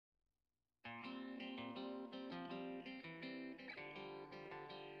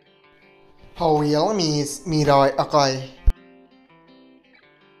Her real name is Miray Akay.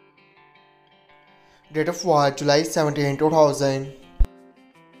 Date of birth July 17, 2000.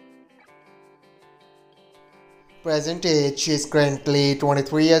 Present age she is currently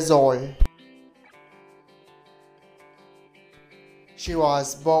 23 years old. She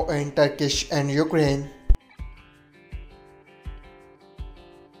was born in Turkish and Ukraine.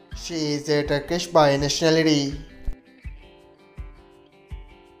 She is a Turkish by nationality.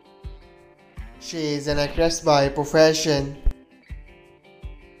 She is an actress by profession.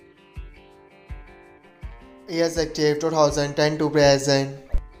 Years active 2010 to present.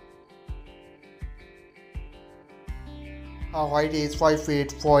 Her height is 5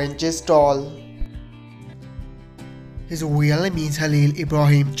 feet 4 inches tall. His real name is Halil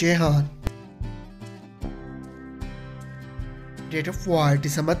Ibrahim Ceyhan. Date of birth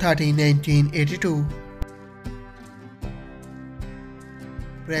December 13, 1982.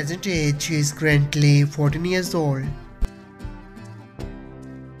 Present age she is currently 14 years old.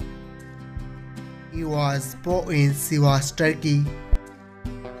 He was born in Sila, Turkey.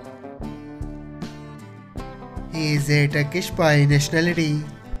 He is a Turkish by nationality.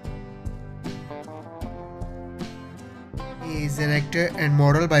 He is an actor and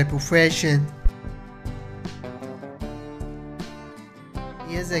model by profession.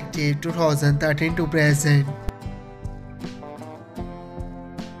 He is active 2013 to present.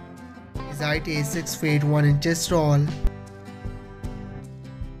 His height is 6 feet 1 inches tall.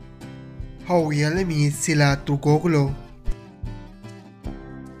 Her real name is Sila Turkoglu.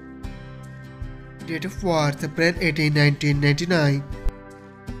 Date of birth April 18, 1999.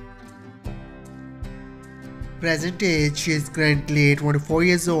 Present age she is currently 24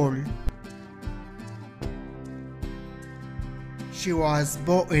 years old. She was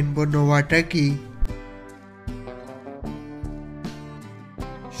born in Bornova, Turkey.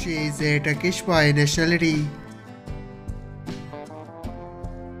 She is a Turkish by nationality.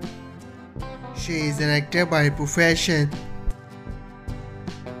 She is an actor by profession.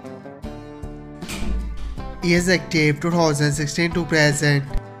 He is active 2016 to present.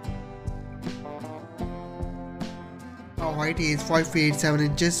 Her height is 5 feet 7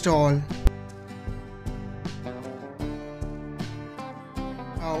 inches tall.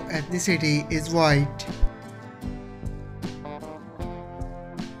 Her ethnicity is white.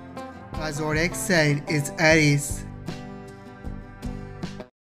 Her zodiac sign is Aries.